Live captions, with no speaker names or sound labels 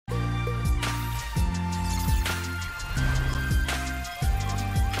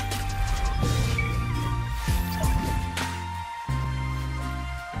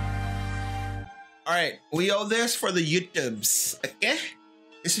All right, we owe this for the YouTubes, okay?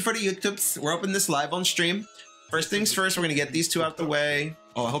 This is for the YouTubes. We're opening this live on stream. First things first, we're gonna get these two out the way.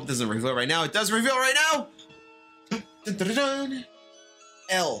 Oh, I hope it doesn't reveal right now. It does reveal right now! Dun, dun, dun, dun.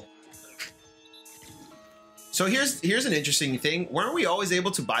 L. So here's an interesting thing. Weren't we always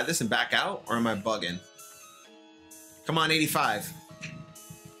able to buy this and back out, or am I bugging? Come on, 85.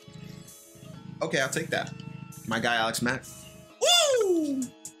 Okay, I'll take that. My guy, Alex Mack. Woo!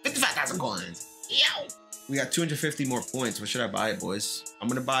 55,000 coins. Yo! We got 250 more points. What should I buy, boys? I'm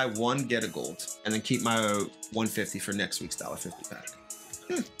gonna buy one, get a gold, and then keep my 150 for next week's $1.50 pack.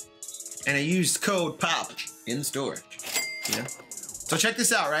 And I used code POP in the store. Yeah. So check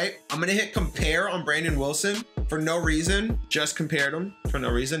this out, right? I'm gonna hit compare on Brandon Wilson for no reason. Just compared him for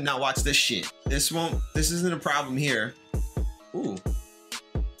no reason. Now watch this shit. This isn't a problem here. Ooh.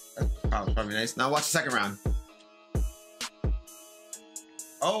 That's probably nice. Now watch the second round.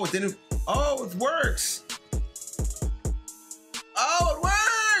 Oh, it didn't. Oh, it works. Oh, it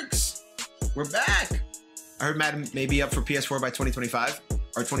works. We're back. I heard Madden may be up for PS4 by 2025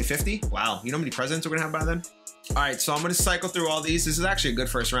 or 2050. Wow. You know how many presidents we're gonna have by then? All right, so I'm gonna cycle through all these. This is actually a good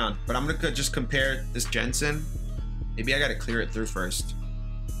first round, but I'm gonna just compare this Jensen. Maybe I gotta clear it through first.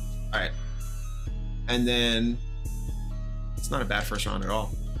 All right. And then it's not a bad first round at all.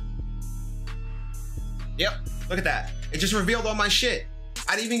 Yep, look at that. It just revealed all my shit.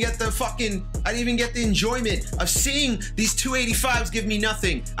 I didn't even get the enjoyment of seeing these 285s give me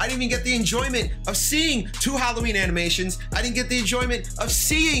nothing. I didn't even get the enjoyment of seeing 2 Halloween animations. I didn't get the enjoyment of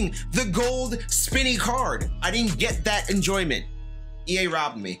seeing the gold spinny card. I didn't get that enjoyment. EA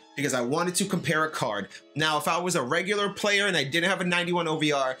robbed me because I wanted to compare a card. Now, if I was a regular player and I didn't have a 91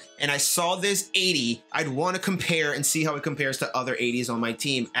 OVR and I saw this 80, I'd want to compare and see how it compares to other 80s on my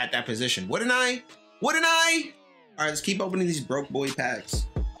team at that position. Wouldn't I? Wouldn't I? All right, let's keep opening these broke boy packs.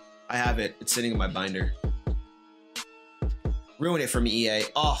 I have it. It's sitting in my binder. Ruin it for me, EA.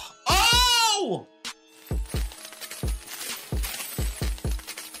 Oh. Oh!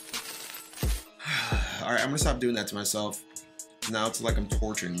 All right, I'm gonna stop doing that to myself. Now it's like I'm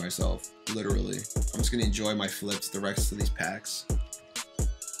torturing myself, literally. I'm just gonna enjoy my flips the rest of these packs.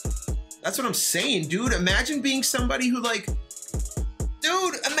 That's what I'm saying, dude. Imagine being somebody who like,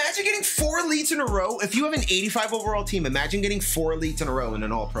 dude, imagine getting 4 elites in a row. If you have an 85 overall team, imagine getting 4 elites in a row in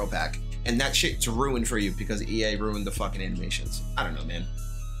an all-pro pack. And that shit's ruined for you because EA ruined the fucking animations. I don't know, man.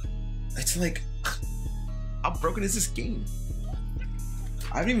 It's like, how broken is this game?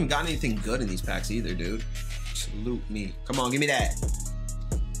 I haven't even gotten anything good in these packs either, dude. Salute me. Come on, give me that.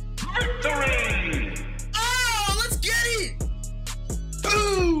 Victory! Oh, let's get it!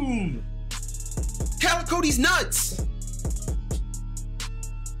 Boom! Calico, these nuts!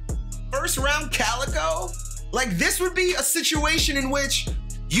 First round Calico? Like, this would be a situation in which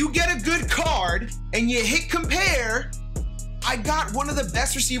you get a good card and you hit compare. I got one of the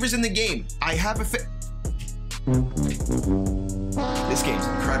best receivers in the game. I have a This game's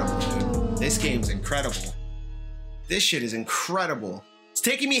incredible, dude. This game's incredible. This shit is incredible. It's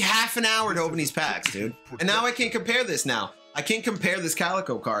taking me half an hour to open these packs, dude. And now I can't compare this now. I can't compare this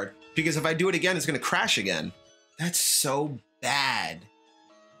Calico card because if I do it again, it's gonna crash again. That's so bad.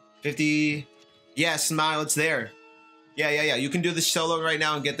 50. Yeah, Smile, it's there. Yeah. You can do the solo right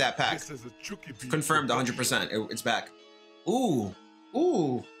now and get that pack. Confirmed 100%. It's back. Ooh.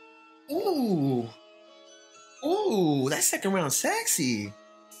 That second round sexy. All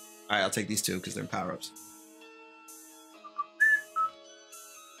right, I'll take these two because they're in power-ups.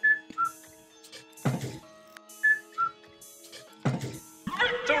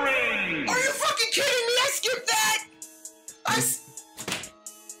 Victory! Are you fucking kidding me? I skipped that!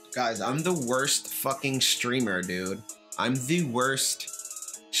 Guys, I'm the worst fucking streamer, dude. I'm the worst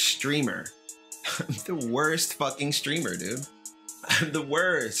streamer. I'm the worst fucking streamer, dude. I'm the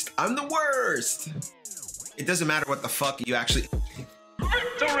worst. I'm the worst. It doesn't matter what the fuck you actually...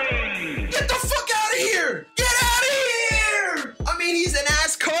 Victory! Get the fuck out of here! Get out of here! I mean, he's an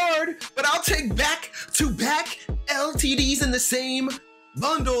ass card, but I'll take back-to-back LTDs in the same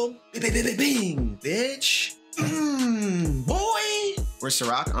bundle. Bing, bitch. Boy. Where's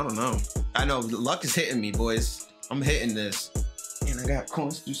Ciroc? I don't know. I know luck is hitting me, boys. I'm hitting this. And I got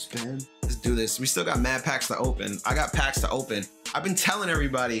coins to spend. Let's do this. We still got mad packs to open. I got packs to open. I've been telling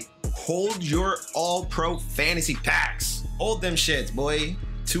everybody, hold your all-pro fantasy packs. Hold them shits, boy.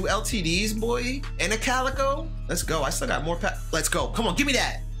 2 LTDs, boy, and a Calico. Let's go. I still got more packs. Let's go. Come on, give me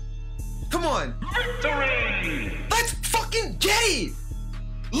that. Come on. Victory! Let's fucking get it.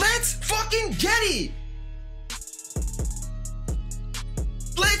 Let's fucking get it.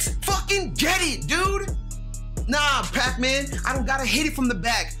 Let's fucking get it, dude. Nah, Pac-Man, I don't gotta hit it from the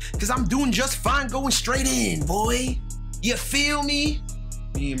back. because I'm doing just fine going straight in, boy. You feel me?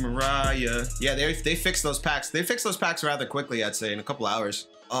 Me and Mariah. Yeah, they fixed those packs. They fixed those packs rather quickly, I'd say, in a couple hours.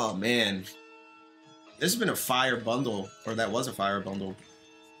 Oh, man. This has been a fire bundle, or that was a fire bundle.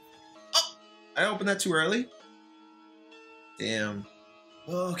 Oh, I opened that too early. Damn.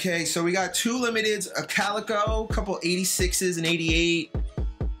 Okay, so we got 2 limiteds, a Calico, a couple 86s and 88.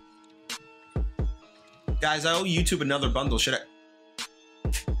 Guys, I owe YouTube another bundle. Should I?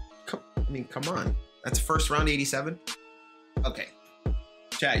 Come on. That's first round 87. Okay.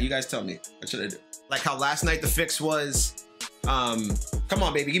 Chat, you guys tell me. What should I do? Like how last night the fix was, come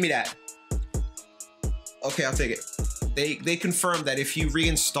on, baby, give me that. Okay, I'll take it. They confirmed that if you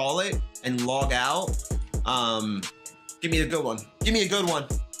reinstall it and log out, give me a good one. Give me a good one.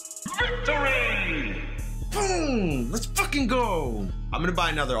 Victory! Boom! Let's fucking go. I'm gonna buy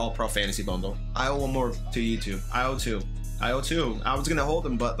another All Pro Fantasy bundle. I owe one more to YouTube. I owe 2. I owe 2. I was gonna hold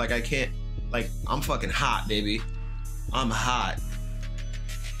them, but like I can't. Like I'm fucking hot, baby. I'm hot.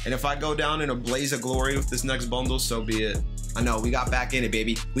 And if I go down in a blaze of glory with this next bundle, so be it. I know, we got back in it,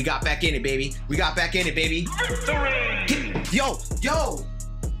 baby. We got back in it, baby. We got back in it, baby. Victory! Yo,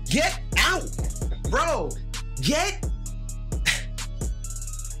 get out, bro. Get.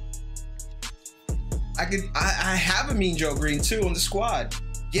 I have a Mean Joe Green too on the squad.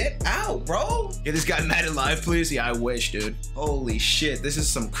 Get out, bro. Get this guy Madden live, please. Yeah, I wish, dude. Holy shit, this is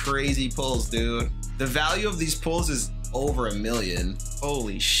some crazy pulls, dude. The value of these pulls is over $1 million.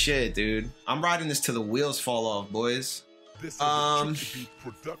 Holy shit, dude. I'm riding this till the wheels fall off, boys. This is a Chuki Beats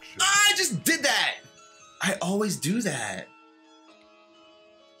production. I just did that. I always do that.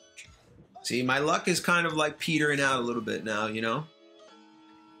 See, my luck is kind of like petering out a little bit now, you know?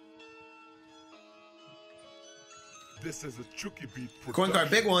 This is a Chuki Beats production. Coin card,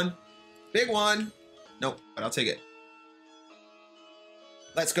 big one. Big one. Nope, but I'll take it.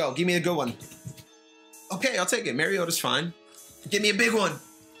 Let's go. Give me a good one. Okay, I'll take it. Mariota's fine. Give me a big one.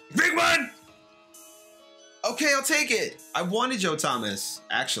 Big one! Okay, I'll take it. I wanted Joe Thomas,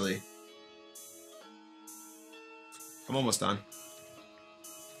 actually. I'm almost done.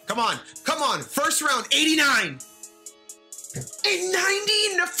 Come on. Come on. First round, 89. A 90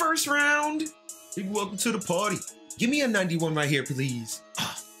 in the first round. Hey, welcome to the party. Give me a 91 right here, please.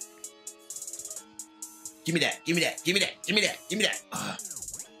 Give me that. Give me that. Give me that. Give me that. Give me that.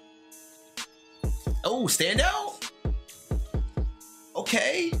 Oh, standout?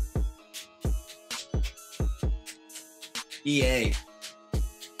 Okay. EA.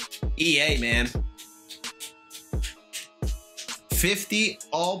 EA, man. 50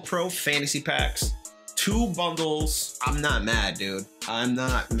 all-pro fantasy packs. 2 bundles. I'm not mad, dude. I'm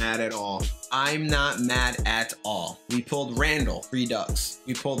not mad at all. I'm not mad at all. We pulled Randall, Redux.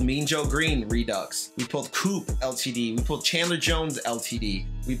 We pulled Mean Joe Green, Redux. We pulled Coop, LTD. We pulled Chandler Jones, LTD.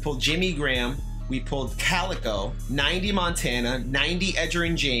 We pulled Jimmy Graham. We pulled Calico, 90 Montana, 90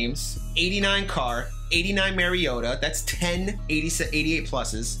 Edgerrin James, 89 Carr, 89 Mariota, that's 10 88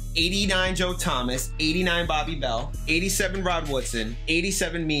 pluses, 89 Joe Thomas, 89 Bobby Bell, 87 Rod Woodson,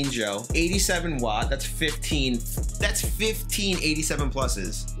 87 Mean Joe, 87 Watt, that's 15 87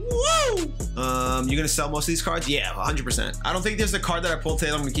 pluses. Woo! You gonna sell most of these cards? Yeah, 100%. I don't think there's a card that I pulled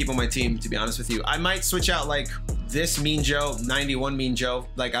today I'm gonna keep on my team, to be honest with you. I might switch out like this Mean Joe, 91 Mean Joe.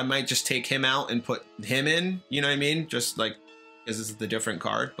 Like I might just take him out and put him in, you know what I mean? Just like, because this is the different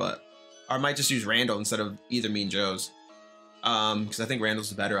card, but or I might just use Randall instead of either Mean Joes. Because I think Randall's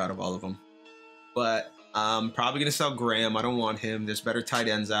the better out of all of them. But I'm probably gonna sell Graham. I don't want him. There's better tight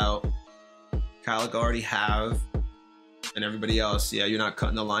ends out. Calico already have. And everybody else, yeah, you're not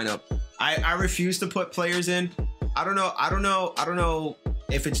cutting the lineup. I refuse to put players in. I don't know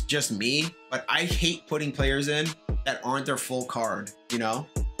if it's just me, but I hate putting players in that aren't their full card, you know?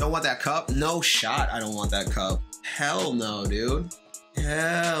 Don't want that cup? No shot I don't want that cup. Hell no, dude.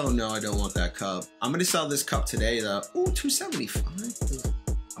 Hell no, I don't want that cup. I'm gonna sell this cup today though. Ooh, 275.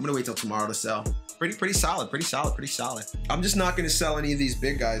 I'm gonna wait till tomorrow to sell. Pretty solid, pretty solid, pretty solid. I'm just not gonna sell any of these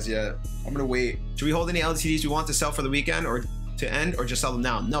big guys yet. I'm gonna wait. Should we hold any LTDs we want to sell for the weekend or to end, or just sell them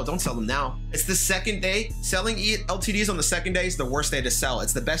now? No, don't sell them now. It's the second day. Selling LTDs on the second day is the worst day to sell.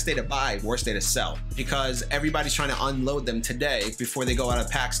 It's the best day to buy, worst day to sell, because everybody's trying to unload them today before they go out of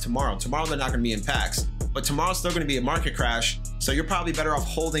packs tomorrow. Tomorrow they're not gonna be in packs, but tomorrow's still gonna be a market crash. So you're probably better off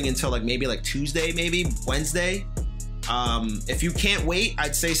holding until like maybe like Tuesday, maybe Wednesday. If you can't wait,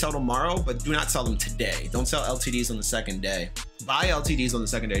 I'd say sell tomorrow, but do not sell them today. Don't sell LTDs on the second day. Buy LTDs on the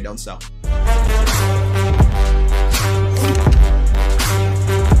second day, don't sell.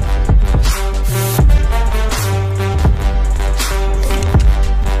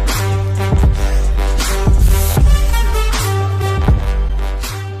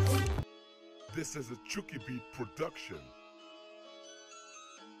 This is a Chuki Beat production.